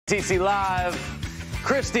TC Live.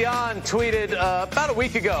 Kristie tweeted about a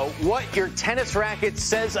week ago what your tennis racket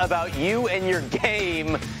says about you and your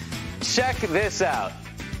game. Check this out.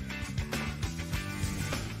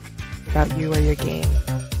 About you or your game.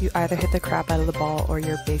 You either hit the crap out of the ball or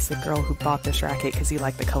you're a basic girl who bought this racket because you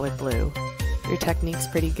like the color blue. Your technique's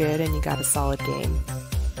pretty good and you got a solid game.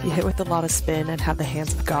 You hit with a lot of spin and have the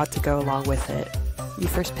hands of God to go along with it. You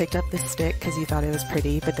first picked up this stick because you thought it was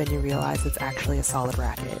pretty, but then you realize it's actually a solid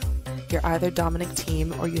racket. You're either dominant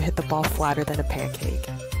team or you hit the ball flatter than a pancake.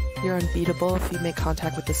 You're unbeatable if you make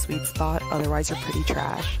contact with the sweet spot, otherwise you're pretty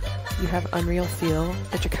trash. You have unreal feel,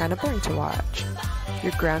 but you're kind of boring to watch.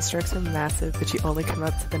 Your ground strokes are massive, but you only come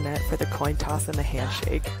up to the net for the coin toss and the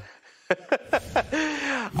handshake.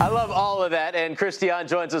 I love all of that, and Kristie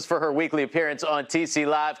joins us for her weekly appearance on TC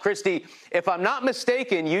Live. Kristie, if I'm not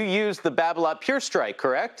mistaken, you used the Babolat Pure Strike,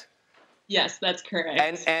 correct? Yes, that's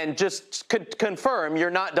correct. And just confirm, you're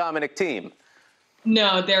not Dominic Thiem.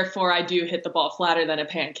 No, therefore I do hit the ball flatter than a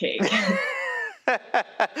pancake.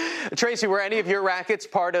 Tracy, were any of your rackets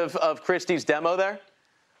part of Kristie's demo there?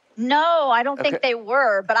 No, I don't think they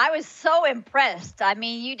were, but I was so impressed. I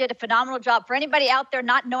mean, you did a phenomenal job. For anybody out there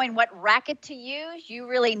not knowing what racket to use, you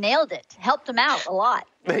really nailed it. Helped them out a lot.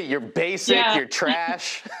 You're basic, you're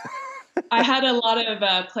trash. I had a lot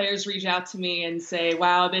of players reach out to me and say,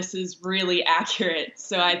 wow, this is really accurate.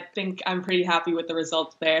 So I think I'm pretty happy with the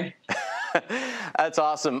results there. That's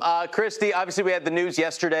awesome. Kristie, obviously we had the news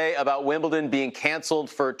yesterday about Wimbledon being canceled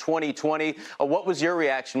for 2020. What was your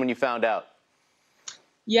reaction when you found out?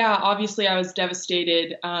 Yeah, obviously I was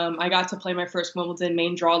devastated. I got to play my first Wimbledon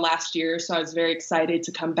main draw last year, so I was very excited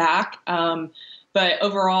to come back. But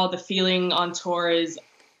overall, the feeling on tour is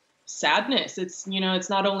sadness. It's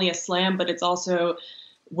not only a slam, but it's also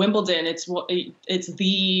Wimbledon. It's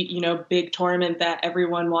the big tournament that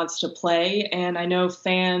everyone wants to play, and I know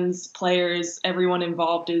fans, players, everyone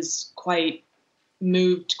involved is quite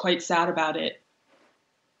moved, quite sad about it.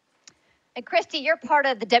 And Kristie, you're part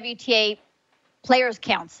of the WTA Players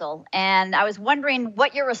Council, and I was wondering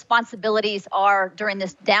what your responsibilities are during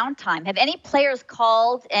this downtime. Have any players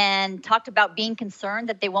called and talked about being concerned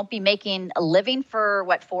that they won't be making a living for,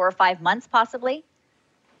 4 or 5 months possibly?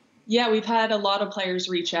 Yeah, we've had a lot of players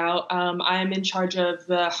reach out. I'm in charge of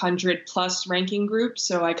the 100+ ranking group,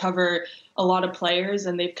 so I cover a lot of players,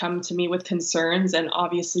 and they've come to me with concerns, and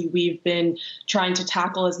obviously we've been trying to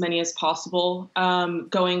tackle as many as possible,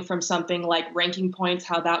 going from something like ranking points,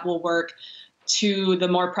 how that will work, to the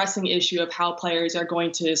more pressing issue of how players are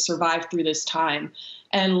going to survive through this time.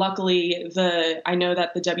 And luckily, I know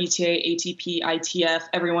that the WTA, ATP, ITF,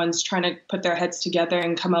 everyone's trying to put their heads together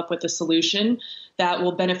and come up with a solution that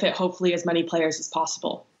will benefit hopefully as many players as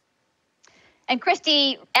possible. And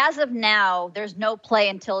Kristie, as of now, there's no play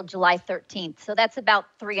until July 13th. So that's about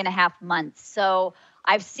 3.5 months. So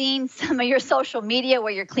I've seen some of your social media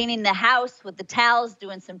where you're cleaning the house with the towels,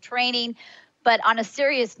 doing some training. But on a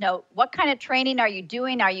serious note, what kind of training are you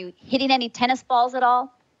doing? Are you hitting any tennis balls at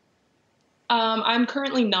all? I'm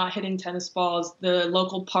currently not hitting tennis balls. The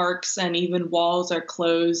local parks and even walls are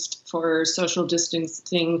closed for social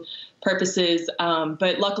distancing purposes.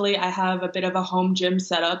 But luckily, I have a bit of a home gym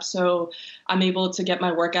set up, so I'm able to get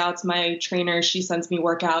my workouts. My trainer, she sends me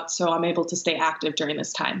workouts, so I'm able to stay active during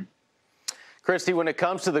this time. Kristie, when it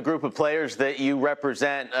comes to the group of players that you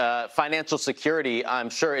represent, financial security, I'm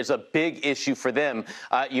sure, is a big issue for them.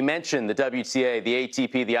 You mentioned the WTA, the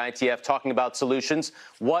ATP, the ITF, talking about solutions.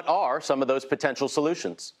 What are some of those potential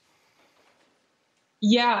solutions?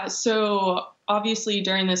 Yeah, so obviously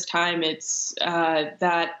during this time, it's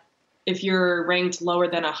that if you're ranked lower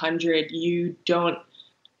than 100,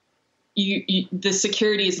 the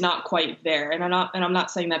security is not quite there. And I'm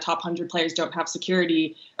not saying that top 100 players don't have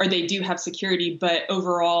security, or they do have security, but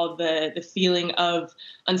overall the feeling of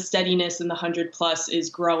unsteadiness in the 100+ is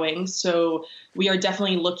growing. So we are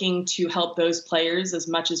definitely looking to help those players as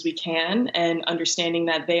much as we can, and understanding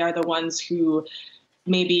that they are the ones who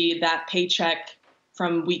maybe that paycheck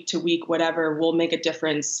from week to week, whatever, will make a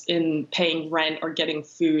difference in paying rent or getting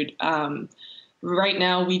food. Right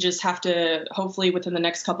now, we just have to, hopefully within the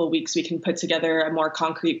next couple of weeks, we can put together a more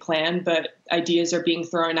concrete plan, but ideas are being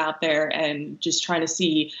thrown out there and just trying to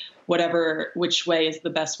see which way is the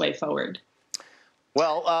best way forward.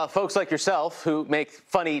 Well, folks like yourself who make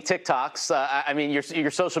funny TikToks, I mean, your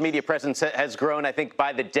social media presence has grown, I think,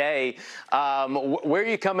 by the day. Where are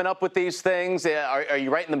you coming up with these things? Are you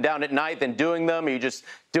writing them down at night, then doing them? Are you just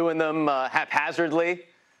doing them haphazardly?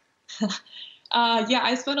 Yeah,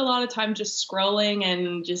 I spent a lot of time just scrolling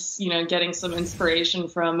and just, getting some inspiration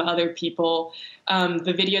from other people.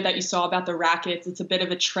 The video that you saw about the rackets, it's a bit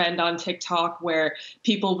of a trend on TikTok where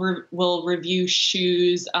people will review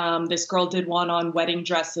shoes. This girl did one on wedding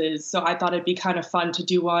dresses. So I thought it'd be kind of fun to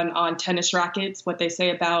do one on tennis rackets, what they say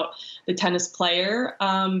about the tennis player.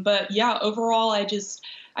 But yeah, overall,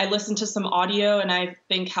 I listened to some audio and I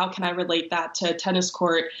think, how can I relate that to tennis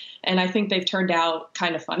court? And I think they've turned out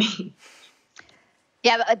kind of funny.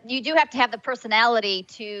 Yeah, but you do have to have the personality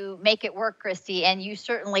to make it work, Kristie, and you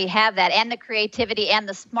certainly have that, and the creativity and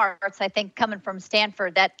the smarts. I think coming from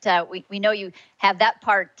Stanford, that we know you have that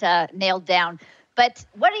part nailed down. But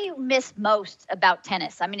what do you miss most about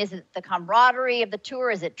tennis? I mean, is it the camaraderie of the tour?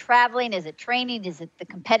 Is it traveling? Is it training? Is it the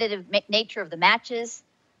competitive nature of the matches?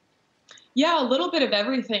 Yeah, a little bit of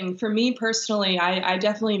everything. For me personally, I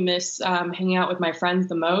definitely miss hanging out with my friends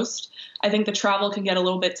the most. I think the travel can get a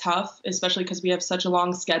little bit tough, especially because we have such a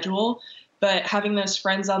long schedule. But having those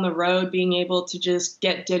friends on the road, being able to just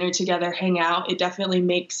get dinner together, hang out, it definitely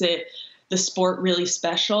makes the sport really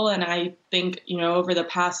special. And I think, over the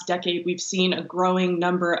past decade, we've seen a growing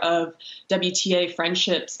number of WTA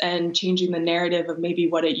friendships and changing the narrative of maybe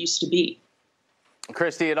what it used to be.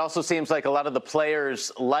 Kristie, it also seems like a lot of the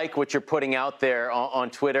players like what you're putting out there on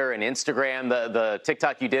Twitter and Instagram. The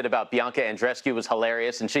TikTok you did about Bianca Andreescu was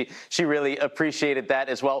hilarious, and she really appreciated that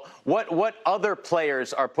as well. What other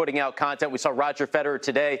players are putting out content? We saw Roger Federer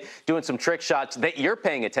today doing some trick shots that you're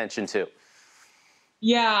paying attention to.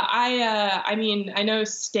 Yeah, I mean, I know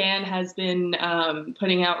Stan has been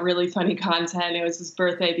putting out really funny content. It was his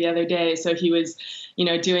birthday the other day, so he was,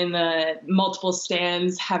 doing the multiple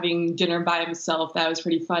stands, having dinner by himself. That was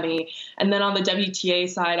pretty funny. And then on the WTA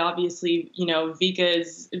side, obviously,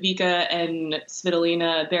 Vika and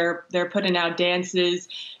Svitolina, they're putting out dances.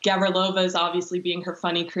 Gavrilova is obviously being her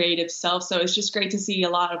funny, creative self. So it's just great to see a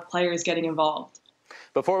lot of players getting involved.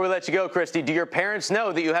 Before we let you go, Kristie, do your parents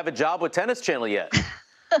know that you have a job with Tennis Channel yet?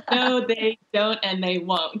 No, they don't, and they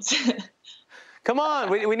won't. Come on,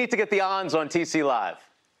 we need to get the ons on TC Live.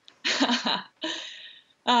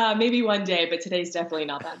 Maybe one day, but today's definitely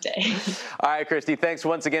not that day. All right, Kristie, thanks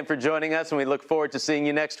once again for joining us, and we look forward to seeing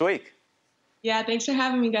you next week. Yeah, thanks for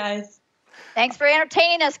having me, guys. Thanks for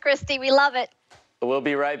entertaining us, Kristie. We love it. We'll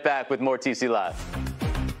be right back with more TC Live.